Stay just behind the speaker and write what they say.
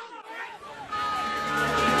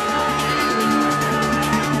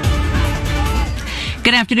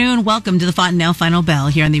Good afternoon. Welcome to the Fontanelle Final Bell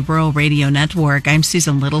here on the Rural Radio Network. I'm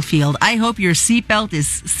Susan Littlefield. I hope your seatbelt is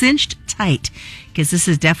cinched tight, because this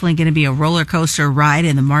is definitely going to be a roller coaster ride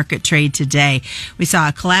in the market trade today. We saw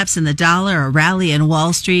a collapse in the dollar, a rally in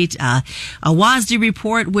Wall Street, a WASDE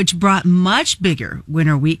report which brought much bigger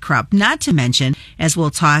winter wheat crop, not to mention, as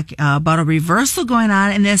we'll talk about a reversal going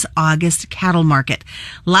on in this August cattle market.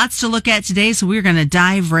 Lots to look at today, so we're going to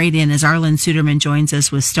dive right in as Arlan Suderman joins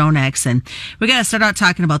us with StoneX. And we got to start out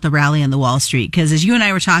talking about the rally on the Wall Street, because as you and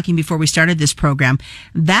I were talking before we started this program,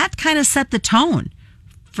 that kind of set the tone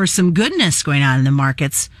for some goodness going on in the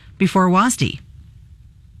markets before WASDE.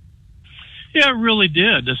 Yeah, it really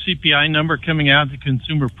did. The CPI number coming out, the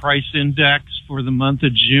Consumer Price Index for the month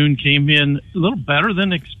of June, came in a little better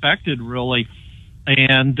than expected, really.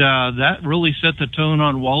 And that really set the tone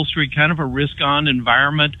on Wall Street, kind of a risk-on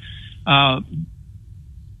environment. Wall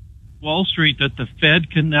Street, that the Fed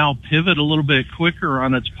can now pivot a little bit quicker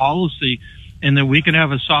on its policy, and that we can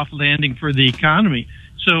have a soft landing for the economy.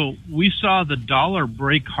 So we saw the dollar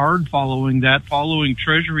break hard following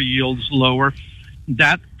Treasury yields lower.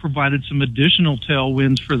 That provided some additional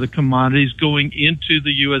tailwinds for the commodities going into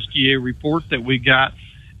the USDA report that we got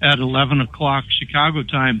at 11 o'clock Chicago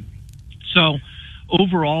time. So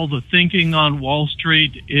overall, the thinking on Wall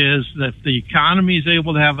Street is that the economy is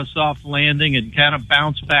able to have a soft landing and kind of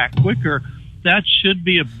bounce back quicker. That should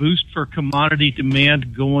be a boost for commodity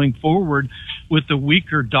demand going forward, with the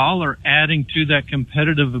weaker dollar adding to that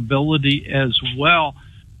competitive ability as well.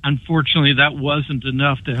 Unfortunately, that wasn't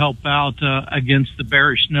enough to help out against the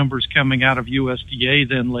bearish numbers coming out of USDA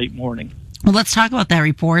then late morning. Well, let's talk about that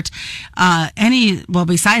report.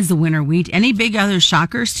 Besides the winter wheat, any big other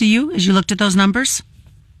shockers to you as you looked at those numbers?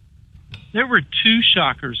 There were two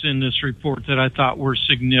shockers in this report that I thought were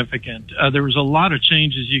significant. There was a lot of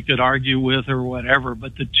changes you could argue with or whatever,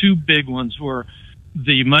 but the two big ones were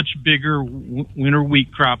the much bigger winter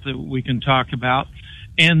wheat crop that we can talk about,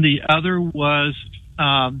 and the other was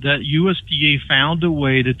that USDA found a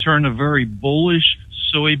way to turn a very bullish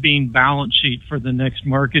soybean balance sheet for the next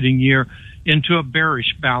marketing year into a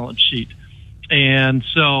bearish balance sheet. And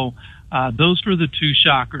so those were the two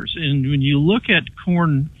shockers. And when you look at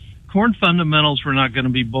corn fundamentals were not going to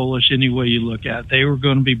be bullish any way you look at it. They were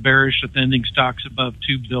going to be bearish with ending stocks above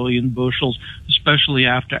 2 billion bushels, especially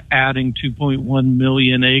after adding 2.1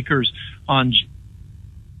 million acres on.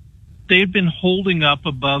 They had been holding up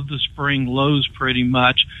above the spring lows pretty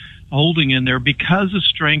much, holding in there because of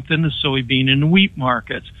strength in the soybean and wheat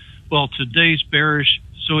markets. Well, today's bearish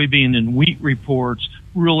soybean and wheat reports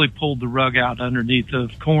really pulled the rug out underneath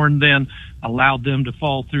of corn, then allowed them to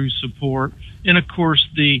fall through support. And of course,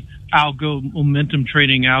 the momentum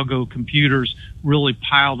trading algo computers really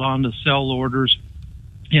piled on to sell orders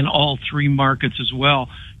in all three markets as well,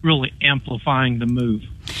 really amplifying the move.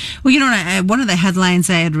 Well, one of the headlines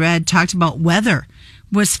I had read talked about weather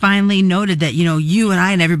was finally noted that, you and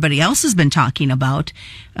I and everybody else has been talking about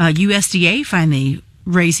USDA finally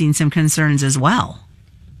raising some concerns as well.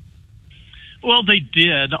 Well, they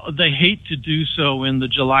did. They hate to do so in the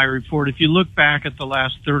July report. If you look back at the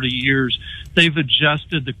last 30 years, they've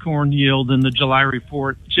adjusted the corn yield in the July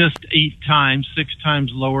report just 8 times, 6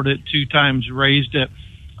 times lowered it, 2 times raised it.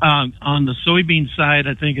 On the soybean side,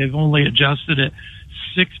 I think they've only adjusted it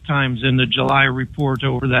 6 times in the July report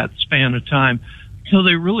over that span of time. So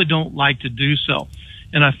they really don't like to do so.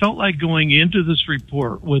 And I felt like going into this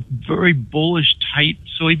report with very bullish, tight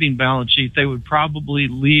soybean balance sheet, they would probably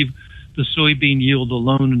leave the soybean yield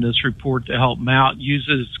alone in this report to help them out, use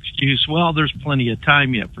it as an excuse, well, there's plenty of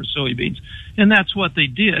time yet for soybeans. And that's what they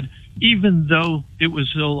did. Even though it was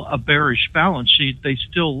still a bearish balance sheet, they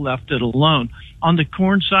still left it alone. On the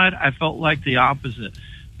corn side, I felt like the opposite,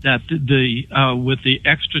 that with the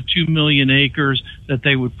extra 2 million acres, that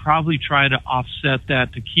they would probably try to offset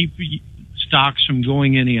that to keep stocks from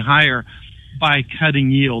going any higher by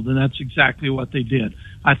cutting yield, and that's exactly what they did.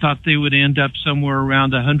 I thought they would end up somewhere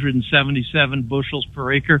around 177 bushels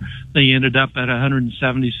per acre. They ended up at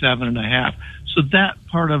 177.5. So that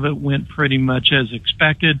part of it went pretty much as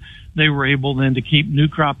expected. They were able then to keep new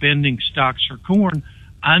crop ending stocks for corn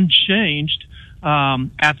unchanged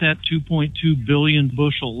at that 2.2 billion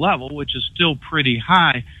bushel level, which is still pretty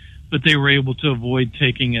high, but they were able to avoid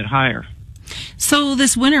taking it higher. So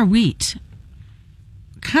this winter wheat,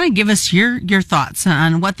 kind of give us your thoughts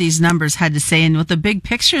on what these numbers had to say and what the big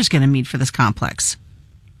picture is going to mean for this complex.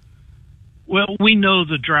 Well, we know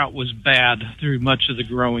the drought was bad through much of the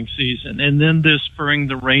growing season. And then this spring,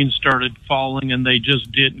 the rain started falling, and they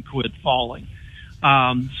just didn't quit falling.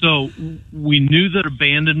 So we knew that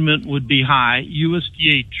abandonment would be high.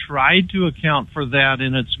 USDA tried to account for that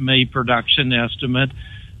in its May production estimate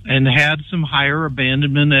and had some higher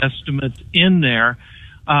abandonment estimates in there.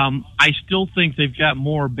 I still think they've got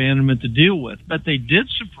more abandonment to deal with, but they did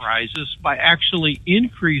surprise us by actually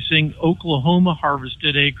increasing Oklahoma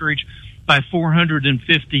harvested acreage by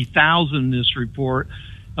 450,000 in this report,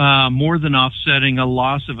 more than offsetting a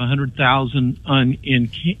loss of 100,000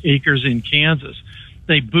 acres in Kansas.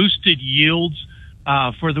 They boosted yields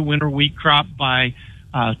for the winter wheat crop by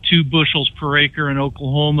 2 bushels per acre in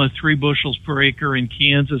Oklahoma, 3 bushels per acre in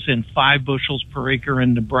Kansas, and 5 bushels per acre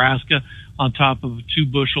in Nebraska, on top of a 2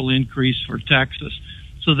 bushel increase for Texas.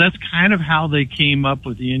 So that's kind of how they came up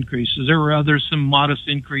with the increases. There were some modest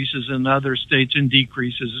increases in other states and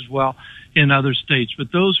decreases as well in other states,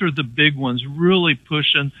 but those are the big ones, really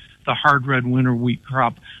pushing the hard red winter wheat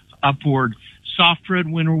crop upward. Soft red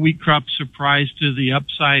winter wheat crop surprised to the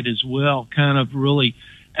upside as well, kind of really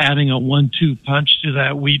adding a 1-2 punch to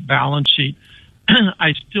that wheat balance sheet.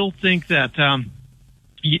 I still think that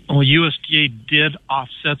USDA did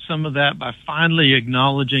offset some of that by finally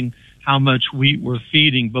acknowledging how much wheat we're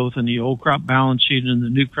feeding, both in the old crop balance sheet and the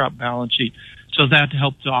new crop balance sheet. So that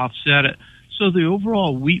helped to offset it. So the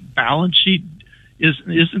overall wheat balance sheet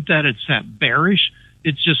isn't that it's that bearish.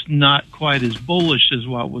 It's just not quite as bullish as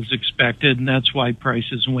what was expected, and that's why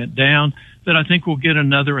prices went down. But I think we'll get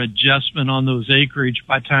another adjustment on those acreage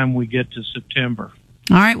by the time we get to September.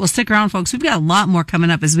 All right, well, stick around, folks. We've got a lot more coming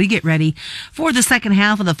up as we get ready for the second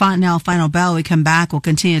half of the Fontanelle Final Bell. We come back, we'll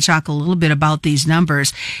continue to talk a little bit about these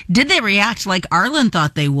numbers. Did they react like Arlan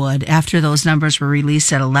thought they would after those numbers were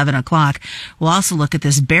released at 11 o'clock? We'll also look at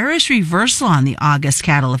this bearish reversal on the August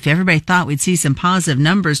cattle. If everybody thought we'd see some positive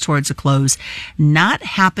numbers towards the close, not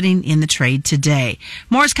happening in the trade today.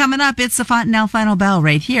 More's coming up. It's the Fontanelle Final Bell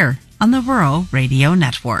right here on the Rural Radio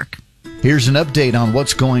Network. Here's an update on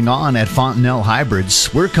what's going on at Fontanelle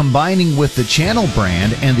Hybrids. We're combining with the Channel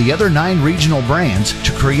brand and the other 9 regional brands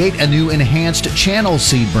to create a new enhanced Channel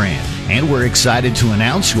seed brand. And we're excited to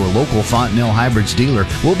announce your local Fontanelle Hybrids dealer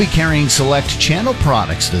will be carrying select Channel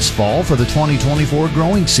products this fall for the 2024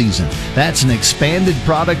 growing season. That's an expanded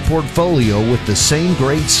product portfolio with the same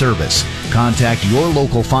great service. Contact your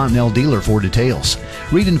local Fontanelle dealer for details.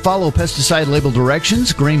 Read and follow pesticide label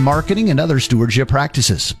directions, grain marketing, and other stewardship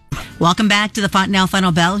practices. Welcome back to the Fontanelle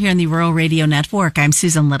Final Bell here on the Rural Radio Network. I'm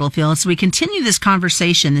Susan Littlefield. So we continue this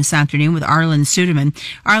conversation this afternoon with Arlan Suderman.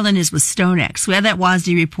 Arlan is with StoneX. We had that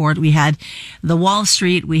WASDE report. We had the Wall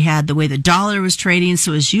Street. We had the way the dollar was trading.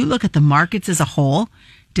 So as you look at the markets as a whole,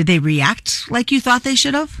 did they react like you thought they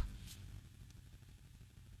should have?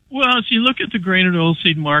 Well, if you look at the grain and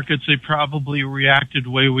oilseed markets, they probably reacted the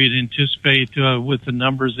way we'd anticipate with the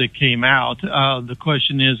numbers that came out. The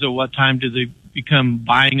question is, at what time do they become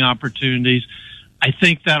buying opportunities? I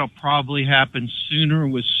think that'll probably happen sooner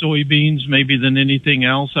with soybeans maybe than anything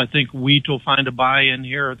else. I think wheat will find a buy-in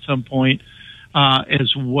here at some point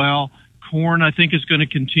as well. Corn, I think, is going to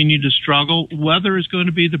continue to struggle. Weather is going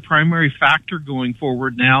to be the primary factor going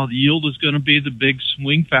forward now. The yield is going to be the big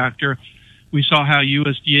swing factor. We saw how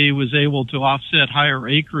USDA was able to offset higher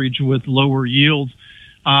acreage with lower yields,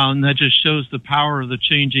 and that just shows the power of the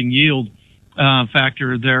changing yield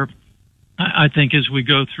factor there. I think as we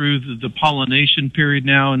go through the pollination period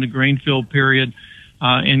now and the grain field period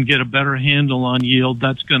and get a better handle on yield,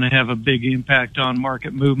 that's going to have a big impact on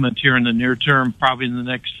market movement here in the near term, probably in the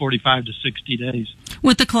next 45 to 60 days.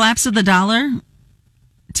 With the collapse of the dollar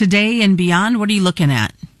today and beyond, what are you looking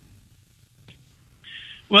at?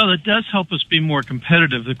 Well, it does help us be more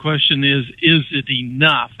competitive. The question is it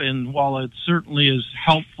enough? And while it certainly is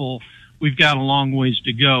helpful, we've got a long ways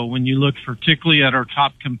to go. When you look particularly at our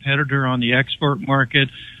top competitor on the export market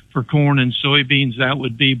for corn and soybeans, that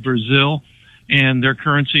would be Brazil. And their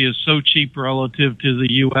currency is so cheap relative to the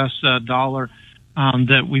U.S. dollar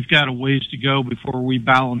that we've got a ways to go before we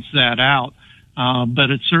balance that out.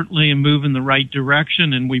 But it's certainly a move in the right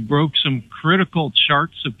direction, and we broke some critical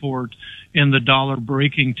chart support in the dollar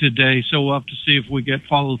breaking today. So we'll have to see if we get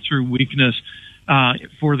follow-through weakness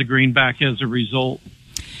for the greenback as a result.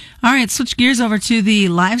 All right, switch gears over to the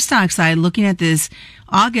livestock side, looking at this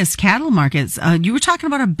August cattle markets. You were talking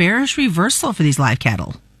about a bearish reversal for these live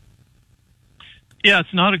cattle. Yeah,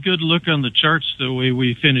 it's not a good look on the charts the way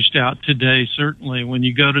we finished out today, certainly. When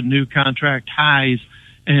you go to new contract highs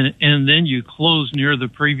and then you close near the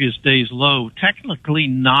previous day's low, technically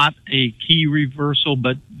not a key reversal,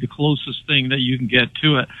 but the closest thing that you can get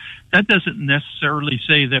to it. That doesn't necessarily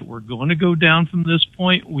say that we're going to go down from this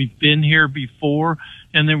point. We've been here before,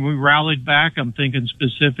 and then we rallied back. I'm thinking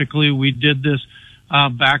specifically we did this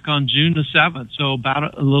back on June the 7th. So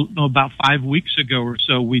about 5 weeks ago or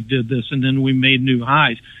so we did this, and then we made new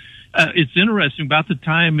highs. It's interesting. About the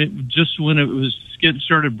time when it was getting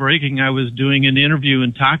started breaking, I was doing an interview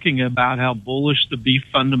and talking about how bullish the beef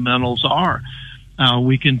fundamentals are.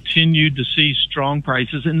 We continue to see strong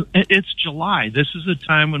prices, and it's July. This is a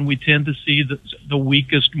time when we tend to see the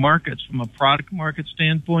weakest markets from a product market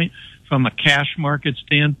standpoint, from a cash market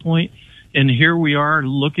standpoint. And here we are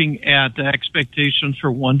looking at the expectations for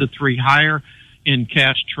 1 to 3 higher in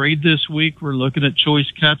cash trade this week. We're looking at choice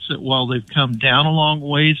cuts that, while they've come down a long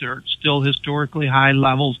ways, are still historically high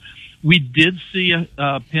levels. We did see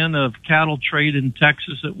a pin of cattle trade in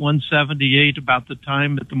Texas at 178 about the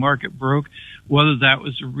time that the market broke. Whether that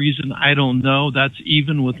was a reason, I don't know. That's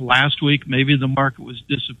even with last week. Maybe the market was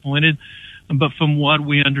disappointed. But from what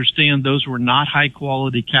we understand, those were not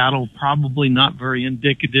high-quality cattle, probably not very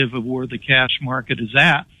indicative of where the cash market is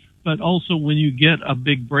at. But also, when you get a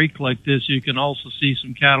big break like this, you can also see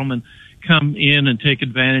some cattlemen come in and take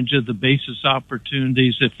advantage of the basis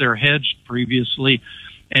opportunities if they're hedged previously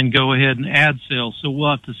and go ahead and add sales. So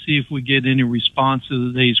we'll have to see if we get any response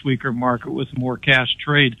to today's weaker market with more cash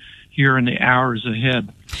trade here in the hours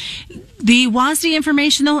ahead. The WASDE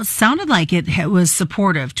information, though, it sounded like it was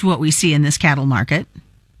supportive to what we see in this cattle market.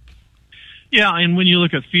 Yeah, and when you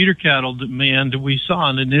look at feeder cattle demand, we saw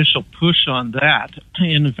an initial push on that.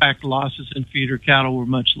 And in fact, losses in feeder cattle were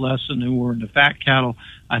much less than they were in the fat cattle,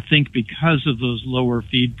 I think because of those lower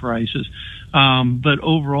feed prices. But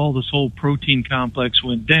overall, this whole protein complex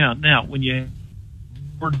went down. Now, when you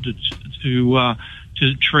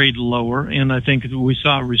to trade lower, and I think we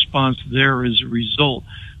saw a response there as a result.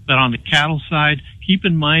 But on the cattle side, keep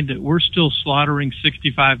in mind that we're still slaughtering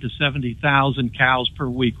 65 to 70,000 cows per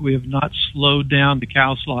week. We have not slowed down the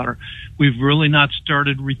cow slaughter. We've really not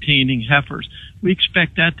started retaining heifers. We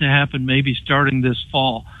expect that to happen maybe starting this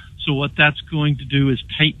fall. So what that's going to do is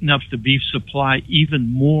tighten up the beef supply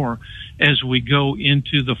even more as we go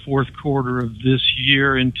into the fourth quarter of this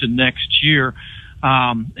year into next year.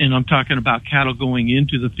 And I'm talking about cattle going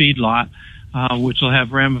into the feedlot, which will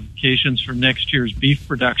have ramifications for next year's beef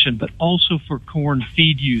production, but also for corn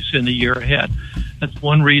feed use in the year ahead. That's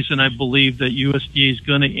one reason I believe that USDA is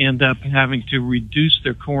going to end up having to reduce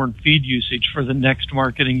their corn feed usage for the next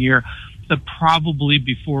marketing year, but probably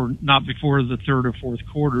not before the third or fourth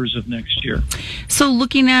quarters of next year. So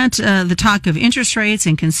looking at the talk of interest rates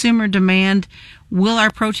and consumer demand, will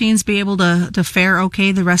our proteins be able to fare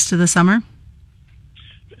okay the rest of the summer?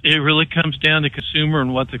 It really comes down to consumer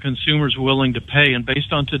and what the consumer is willing to pay. And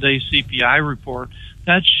based on today's CPI report,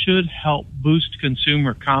 that should help boost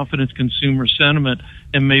consumer confidence, consumer sentiment,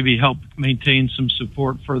 and maybe help maintain some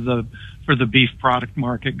support for the beef product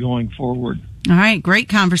market going forward. All right, great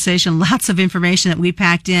conversation. Lots of information that we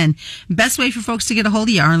packed in. Best way for folks to get a hold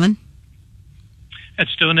of you, Arlan? At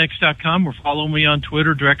StoneX.com, or follow me on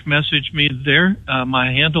Twitter. Direct message me there.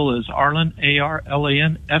 My handle is Arlan,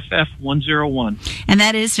 ARLAN, FF101. And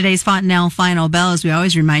that is today's Fontanelle Final Bell. As we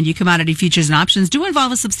always remind you, commodity futures and options do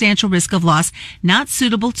involve a substantial risk of loss, not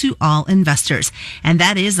suitable to all investors. And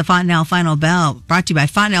that is the Fontanelle Final Bell, brought to you by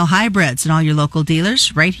Fontanelle Hybrids and all your local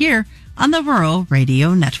dealers right here on the Rural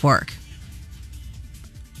Radio Network.